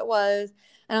figure out what it was.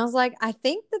 And I was like, I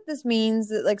think that this means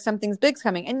that like something's big's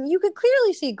coming. And you could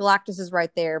clearly see Galactus is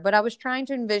right there, but I was trying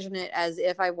to envision it as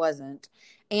if I wasn't.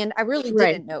 And I really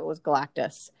didn't know it was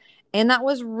Galactus. And that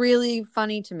was really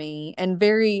funny to me and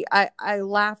I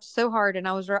laughed so hard. And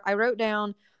I wrote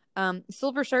down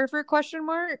Silver Surfer question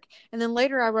mark. And then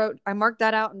later I marked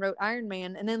that out and wrote Iron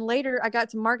Man. And then later I got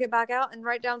to mark it back out and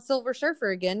write down Silver Surfer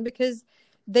again because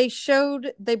they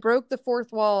broke the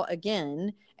fourth wall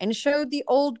again and showed the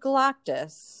old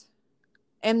Galactus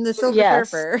and the Silver Yes.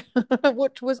 Surfer,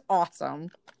 which was awesome.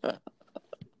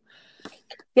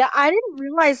 Yeah, I didn't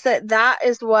realize that that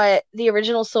is what the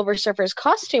original Silver Surfer's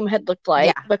costume had looked like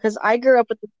Yeah, because I grew up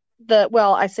with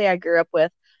well, I say I grew up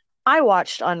with, I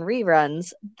watched on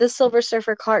reruns the Silver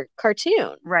Surfer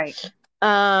cartoon. right.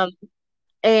 Um,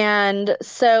 and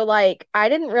so like I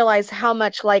didn't realize how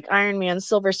much like Iron Man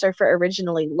Silver Surfer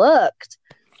originally looked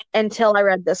until I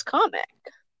read this comic.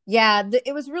 Yeah,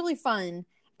 it was really fun.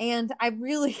 And I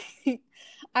really,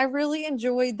 I really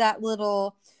enjoyed that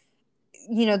little,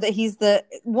 that he's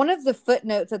one of the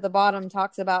footnotes at the bottom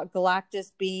talks about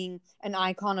Galactus being an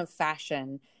icon of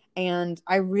fashion. And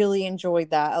I really enjoyed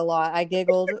that a lot. I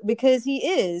giggled because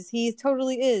he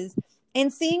totally is.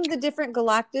 And seeing the different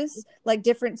Galactus, like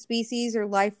different species or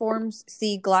life forms,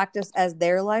 see Galactus as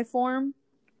their life form,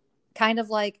 kind of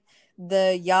like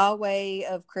the Yahweh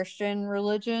of Christian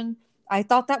religion. I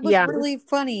thought that was Yeah. really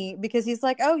funny because he's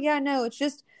like, oh, yeah, no, it's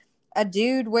just a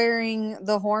dude wearing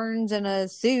the horns and a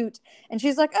suit. And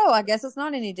she's like, oh, I guess it's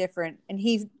not any different. And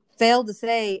he failed to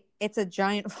say it's a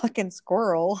giant fucking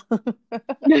squirrel.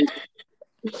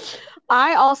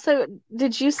 I also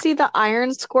did you see the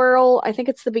Iron Squirrel? I think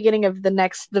it's the beginning of the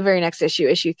very next issue,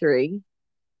 issue 3.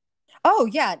 Oh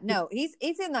yeah, no, he's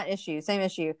in that issue, same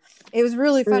issue. It was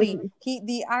really funny. Mhm.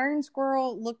 The Iron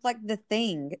Squirrel looked like the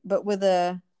Thing, but with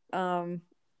a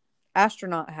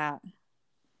astronaut hat.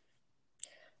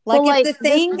 Well, Like if like the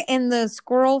this. Thing and the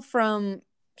squirrel from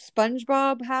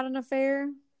SpongeBob had an affair.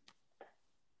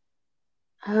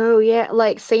 Oh yeah,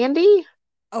 like Sandy.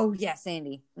 Oh yeah,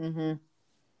 Sandy. Mm-hmm.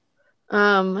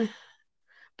 Um,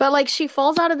 but like she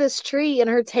falls out of this tree and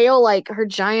her tail, like her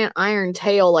giant iron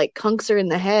tail, like conks her in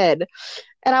the head.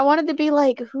 And I wanted to be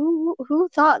like, who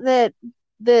thought that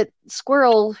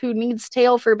squirrel who needs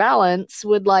tail for balance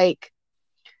would like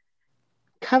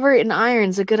cover it in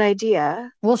iron's a good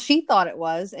idea. Well, she thought it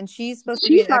was, and she's supposed to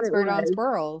be She an thought it expert on was,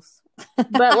 squirrels.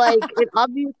 but like it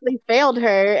obviously failed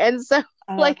her, and so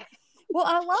Uh, like well,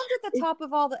 I loved at the top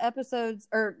of all the episodes.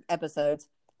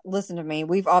 Listen to me.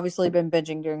 We've obviously been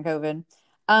binging during COVID.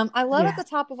 I love at yeah. the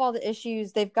top of all the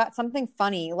issues, they've got something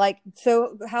funny. Like,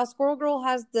 so how Squirrel Girl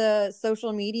has the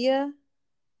social media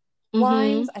Mm-hmm.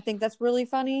 lines. I think that's really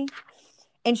funny.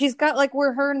 And she's got like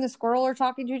where her and the squirrel are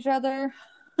talking to each other.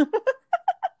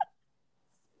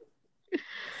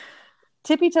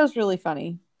 Tippy Toe's really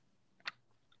funny.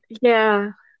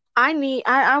 Yeah.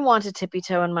 I want a tippy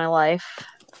toe in my life.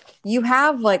 You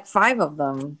have like 5 of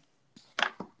them.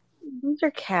 These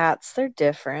are cats. They're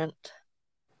different.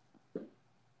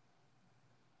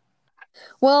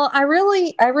 Well, I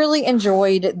really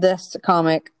enjoyed this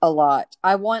comic a lot.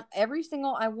 I want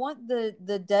the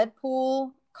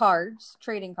Deadpool cards,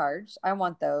 trading cards. I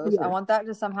want those. I Yeah. want that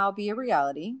to somehow be a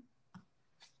reality.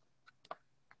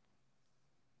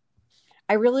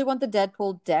 I really want the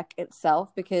Deadpool deck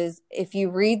itself because if you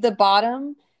read the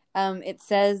bottom, it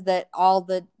says that all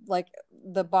the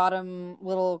bottom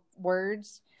little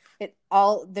words,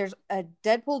 there's a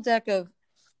Deadpool deck of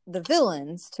the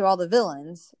villains to all the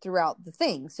villains throughout the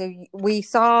thing. So we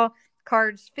saw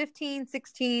cards 15,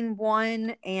 16,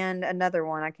 1, and another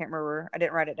one. I can't remember. I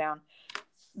didn't write it down.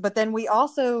 But then we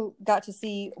also got to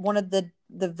see one of the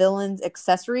villains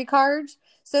accessory cards.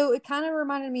 So it kind of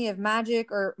reminded me of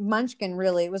Magic or Munchkin,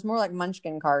 really. It was more like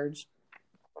Munchkin cards.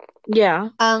 Yeah.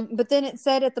 But then it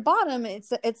said at the bottom, it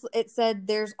said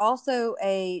there's also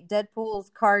a Deadpool's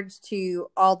cards to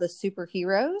all the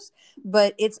superheroes,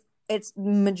 but it's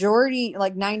majority,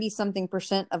 like 90 something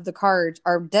percent of the cards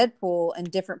are Deadpool in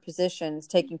different positions,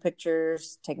 taking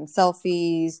pictures, taking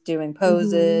selfies, doing Mm-hmm.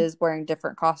 poses, wearing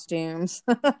different costumes.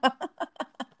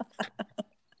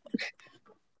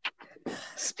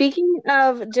 Speaking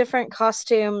of different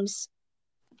costumes,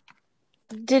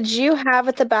 did you have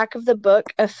at the back of the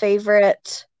book a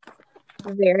favorite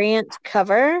variant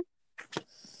cover?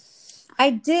 I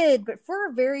did, but for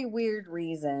a very weird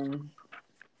reason.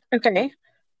 Okay.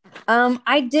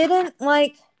 I didn't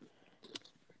like.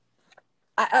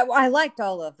 I liked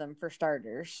all of them for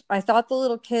starters. I thought the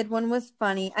little kid one was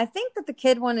funny. I think that the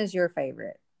kid one is your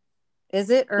favorite. Is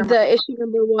it? Or am I? The issue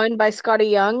number 1 by Scotty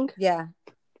Young. Yeah.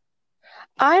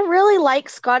 I really like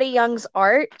Scotty Young's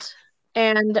art,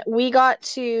 and we got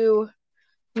to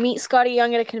meet Scotty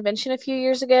Young at a convention a few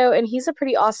years ago, and he's a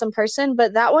pretty awesome person,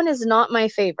 but that one is not my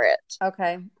favorite.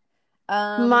 Okay.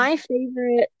 My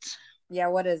favorite Yeah,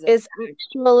 what is it? is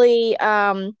actually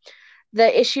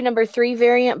the issue number 3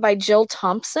 variant by Jill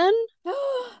Thompson.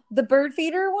 The bird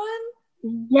feeder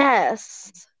one?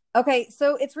 Yes. Okay,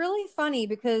 so it's really funny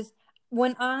because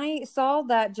when I saw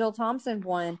that Jill Thompson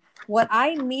one, what I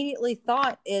immediately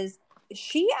thought is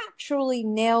she actually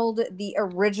nailed the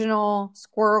original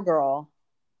Squirrel Girl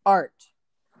art.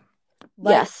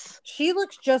 Like Yes. she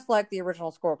looks just like the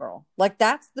original Squirrel Girl. Like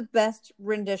that's the best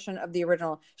rendition of the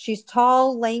original. She's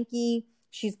tall, lanky.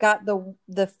 She's got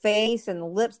the face and the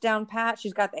lips down pat.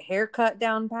 She's got the haircut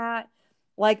down pat.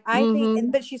 Like I think,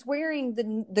 Mm-hmm. but she's wearing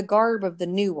the garb of the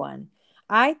new one.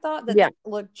 I thought that Yeah. that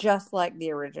looked just like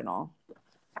the original.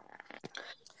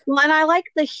 Well, and I like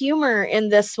the humor in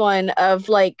this one of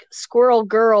like Squirrel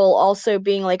Girl also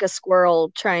being like a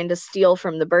squirrel trying to steal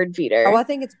from the bird Oh, feeder. I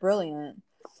think it's brilliant.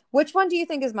 Which one do you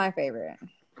think is my favorite?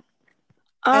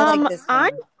 I like this I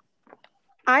one.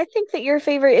 I think that your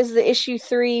favorite is the issue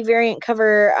 3 variant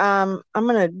cover. I'm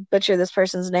gonna butcher this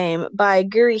person's name by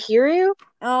Guri Hiru.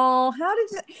 Oh, how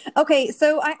did you? Okay,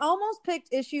 so I almost picked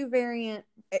issue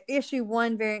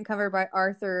one variant cover by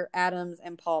Arthur Adams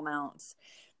and Paul Mounts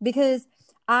because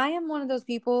I am one of those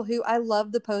people who I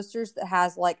love the posters that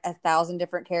has like 1,000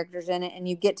 different characters in it, and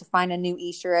you get to find a new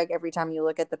Easter egg every time you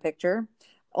look at the picture.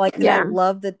 Like, because I Yeah.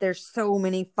 love that there's so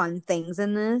many fun things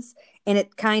in this, and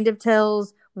it kind of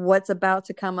tells what's about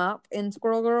to come up in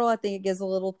Squirrel Girl. I think it gives a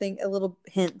little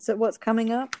hints at what's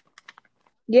coming up.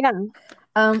 Yeah.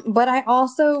 But I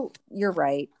also, you're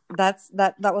right. That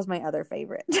was my other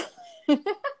favorite.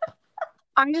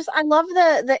 I love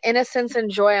the innocence and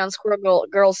joy on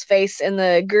Girl's face in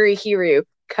the Guri Hiru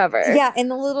cover. Yeah,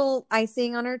 and the little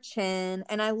icing on her chin.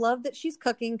 And I love that she's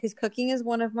cooking because cooking is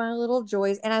one of my little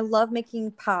joys. And I love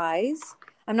making pies.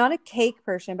 I'm not a cake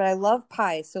person, but I love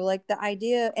pies. So like the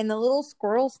idea and the little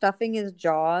squirrel stuffing his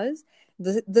jaws,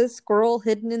 the squirrel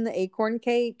hidden in the acorn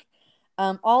cake,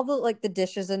 all the like the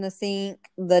dishes in the sink,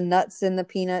 the nuts in the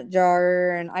peanut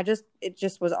jar, and it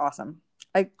just was awesome.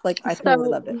 I totally So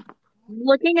loved it.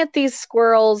 looking at these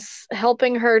squirrels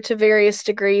helping her to various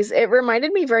degrees, it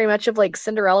reminded me very much of like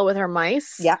Cinderella with her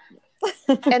mice. Yeah.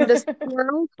 And the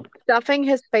squirrel stuffing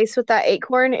his face with that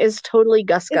acorn is totally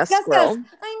Gus It's Gus Gus Gus. Squirrel.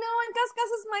 I know, and Gus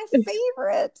Gus is my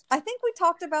favorite. I think we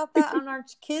talked about that on our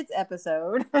kids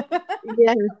episode.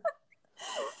 Yeah.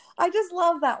 I just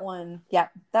love that one. Yeah,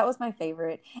 that was my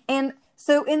favorite. And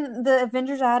so in the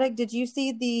Avengers Attic, did you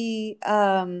see the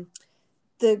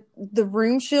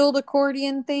room shield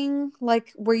accordion thing,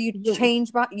 like where you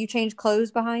change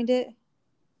clothes behind it?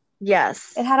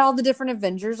 Yes. It had all the different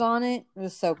Avengers on it. It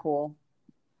was so cool.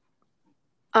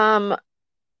 Um,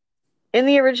 in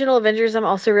the original Avengers, I'm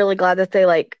also really glad that they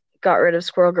like got rid of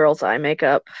Squirrel Girl's eye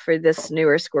makeup for this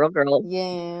newer Squirrel Girl.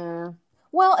 Yeah.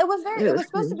 Well, It it was was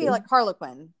supposed to be cringy. like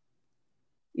Harlequin.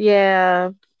 Yeah,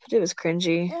 it was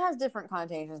cringy. It has different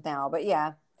connotations now, but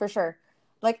yeah, for sure.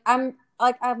 I'm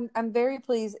very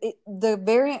pleased. The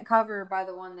variant cover by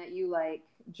the one that you like,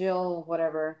 Jill,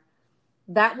 whatever.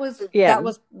 Yeah, That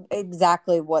was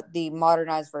exactly what the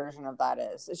modernized version of that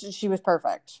is. She was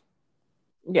perfect.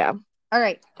 yeah. All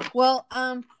right. Well,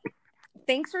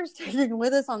 thanks for sticking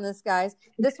with us on this, guys.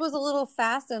 This was a little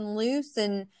fast and loose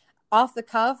and off the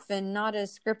cuff and not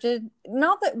as scripted.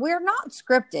 Not that we're not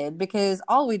scripted because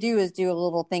all we do is do a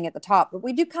little thing at the top, but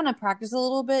we do kind of practice a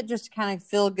little bit just to kind of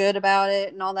feel good about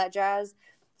it and all that jazz.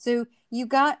 So you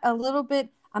got a little bit,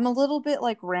 I'm a little bit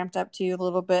like ramped up to you, a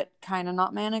little bit kind of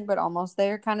not manic, but almost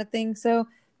there kind of thing. So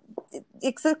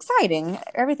it's exciting.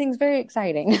 Everything's very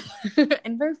exciting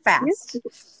and very fast.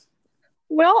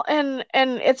 Well, and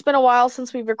it's been a while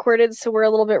since we've recorded, so we're a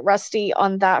little bit rusty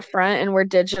on that front, and we're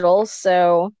digital,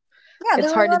 so Yeah, there it's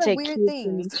were a hard to lot of take weird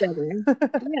cues from things. each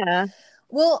other. Yeah.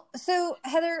 Well, so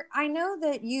Heather, I know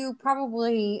that you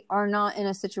probably are not in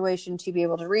a situation to be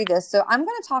able to read this. So I'm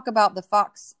going to talk about the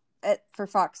fox for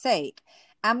fox's sake.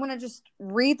 I'm going to just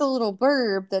read the little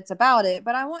blurb that's about it,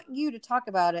 but I want you to talk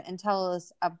about it and tell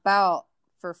us about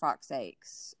for fox's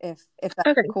sakes, if that's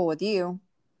Okay. cool with you.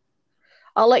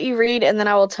 I'll let you read, and then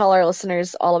I will tell our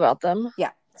listeners all about them.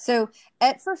 Yeah. So,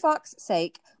 at For Fox's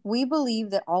Sake, we believe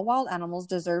that all wild animals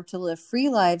deserve to live free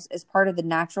lives as part of the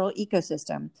natural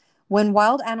ecosystem. When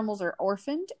wild animals are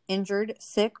orphaned, injured,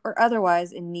 sick, or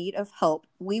otherwise in need of help,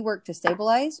 we work to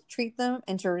stabilize, treat them,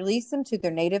 and to release them to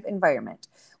their native environment.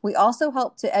 We also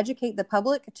help to educate the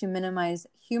public to minimize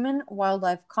human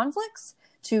wildlife conflicts,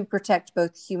 to protect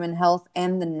both human health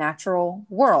and the natural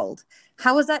world.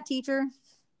 How was that, teacher?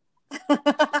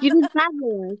 You did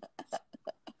fabulous.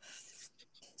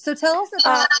 So tell us Uh,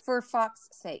 about For Fox's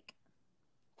Sake.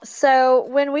 so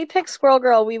when we picked Squirrel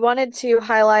Girl, we wanted to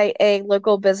highlight a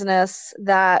local business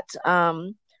that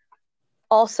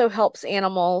also helps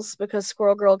animals because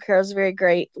Squirrel Girl cares very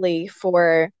greatly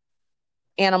for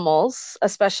animals,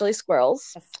 especially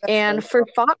squirrels. And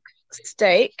Especially. for fox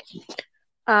steak,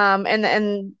 and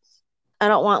I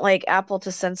don't want like Apple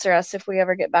to censor us if we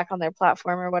ever get back on their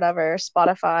platform or whatever,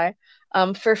 Spotify.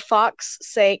 For Fox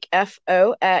Sake,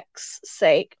 FOX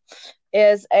Sake,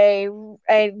 is a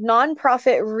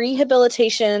nonprofit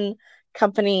rehabilitation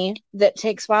company that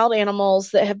takes wild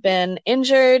animals that have been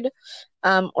injured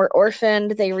or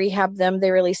orphaned. They rehab them,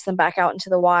 they release them back out into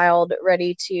the wild,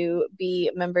 ready to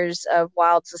be members of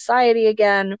wild society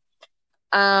again.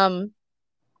 Um,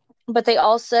 but they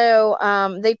also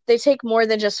they take more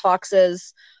than just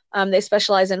foxes. They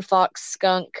specialize in fox,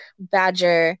 skunk,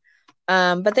 badger,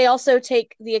 but they also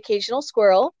take the occasional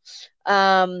squirrel.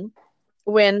 Um,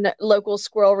 when local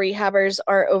squirrel rehabbers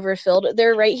are overfilled,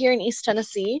 they're right here in East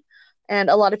Tennessee, and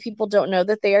a lot of people don't know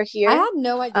that they are I here. had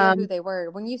no idea who Um, they were.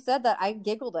 When you said that, I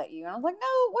giggled at you. And I was like,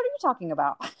 no, what are you talking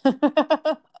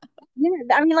about?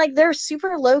 yeah, I mean, like they're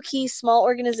super low key, small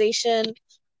organization.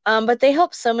 But they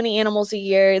help so many animals a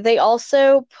year. They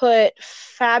also put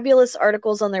fabulous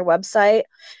articles on their website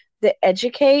that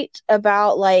educate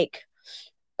about like,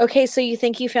 okay, so you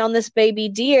think you found this baby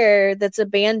deer that's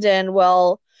abandoned.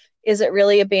 Well, is it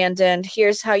really abandoned?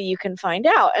 Here's how you can find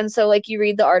out. And so like you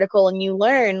read the article and you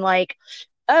learn like,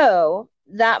 oh,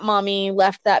 that mommy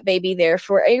left that baby there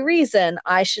for a reason.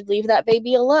 I should leave that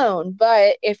baby alone.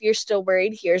 But if you're still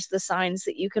worried, here's the signs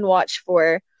that you can watch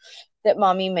for that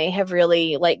mommy may have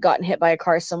really like gotten hit by a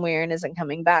car somewhere and isn't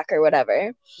coming back or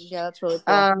whatever. Yeah, that's really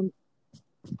cool. Um,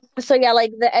 so yeah,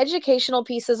 like the educational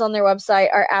pieces on their website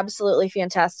are absolutely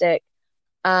fantastic.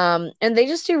 And they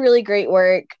just do really great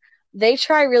work. They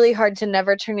try really hard to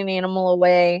never turn an animal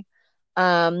away.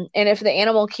 And if the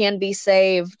animal can be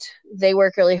saved, they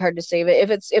work really hard to save it.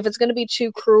 If it's going to be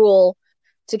too cruel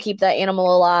to keep that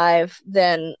animal alive,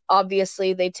 then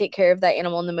obviously they take care of that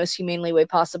animal in the most humanely way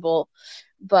possible.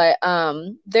 But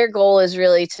their goal is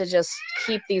really to just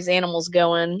keep these animals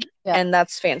going, Yeah, and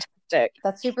that's fantastic.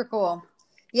 that's super cool.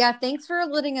 Yeah, thanks for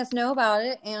letting us know about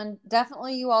it. And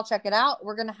definitely you all check it out.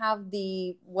 We're going to have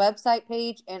the website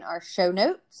page in our show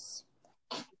notes.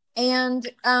 And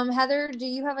Heather, do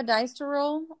you have a dice to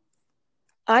roll?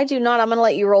 I do not. I'm going to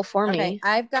let you roll for Okay, me.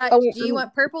 I've got. Oh, Do you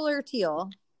want purple or teal?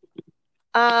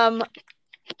 um,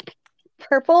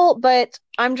 purple, but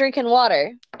I'm drinking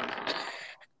water.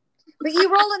 But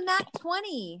you rolled a nat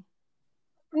 20.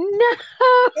 No,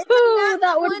 It's a nat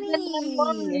that would have been 20.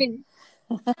 mine.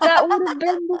 That would have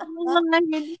been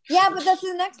mine. Yeah, but that's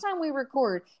the next time we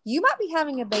record. You might be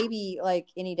having a baby like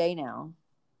any day now.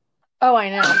 Oh,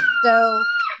 I know. So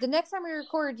the next time we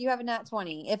record, you have a nat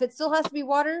 20. If it still has to be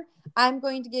water, I'm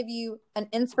going to give you an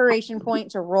inspiration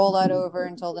point to roll that over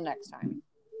until the next time.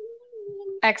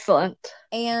 Excellent.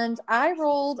 And I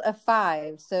rolled a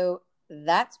 5, so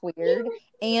that's weird.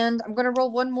 And I'm going to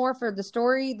roll one more for the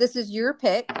story. This is your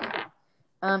pick.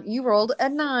 You rolled a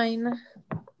 9.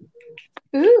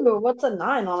 Ooh, what's a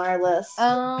 9 on our list?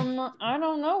 I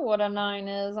don't know what a 9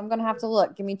 is. I'm going to have to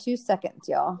look. Give me 2 seconds,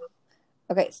 y'all.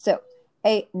 Okay, so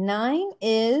a 9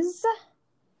 is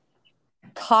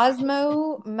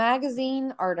Cosmo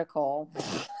magazine article.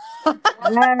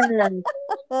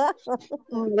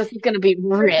 This is going to be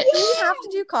rich. Do we have to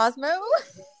do Cosmo?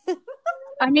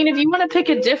 I mean, if you want to pick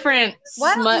a different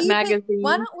smut magazine.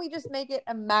 Why don't we just make it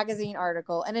a magazine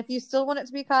article? And if you still want it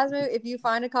to be Cosmo, if you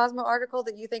find a Cosmo article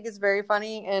that you think is very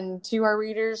funny and to our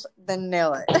readers, then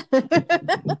nail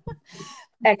it.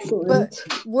 Excellent.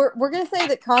 But we're gonna say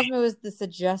that Cosmo is the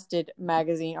suggested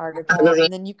magazine article,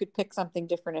 and then you could pick something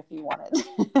different if you wanted.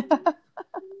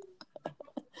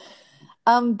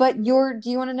 But do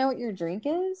you want to know what your drink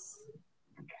is?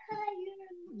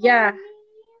 Yeah.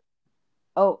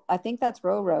 Oh, I think that's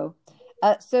Roro.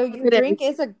 So your drink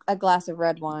is a glass of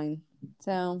red wine.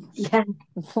 So yeah.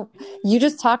 You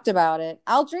just talked about it.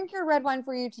 I'll drink your red wine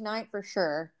for you tonight for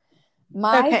sure.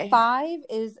 My 5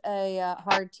 is a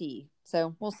hard tea.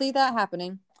 So we'll see that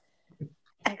happening.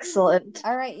 Excellent.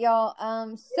 All right, y'all.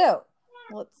 So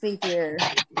let's see here.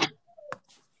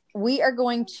 We are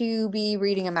going to be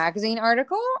reading a magazine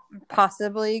article,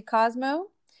 possibly Cosmo.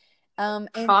 And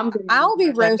I'll be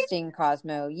roasting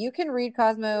Cosmo. You can read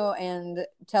Cosmo and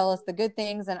tell us the good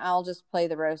things, and I'll just play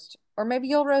the roast. Or maybe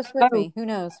you'll roast with me. Who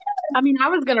knows? I mean, I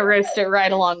was going to roast it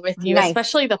right along with you,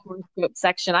 especially the horoscope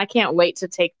section. I can't wait to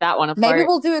take that one apart. Maybe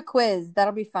we'll do a quiz.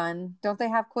 That'll be fun. Don't they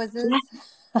have quizzes?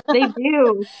 They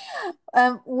do.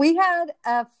 We had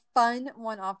a fun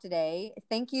one off today.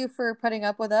 Thank you for putting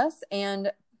up with us,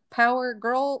 and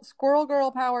Squirrel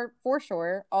Girl power for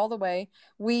sure, all the way.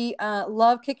 We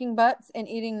love kicking butts and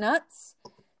eating nuts.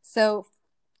 So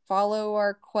follow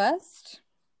our quest?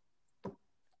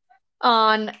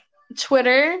 On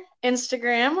Twitter,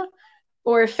 Instagram,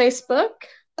 or Facebook.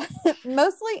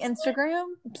 Mostly Instagram,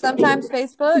 sometimes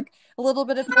Facebook, a little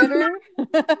bit of Twitter.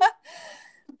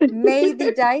 May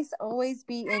the dice always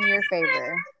be in your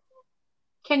favor.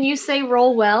 Can you say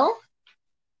roll well?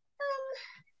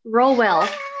 Roll well.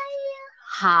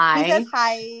 Hi. He says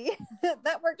hi.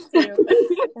 That works too.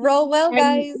 Roll well,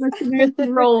 guys. Listeners,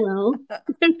 roll well.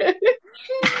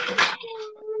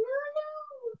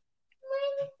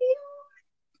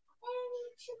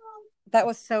 That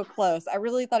was so close. I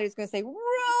really thought he was going to say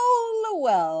roll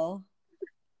well.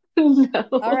 No.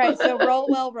 All right, so roll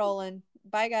well, rolling.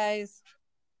 Bye, guys.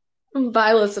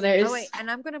 Bye, listeners. Oh, wait, and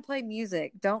I'm going to play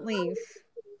music. Don't leave.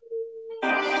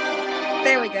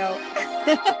 There we go.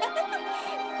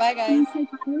 Bye, guys.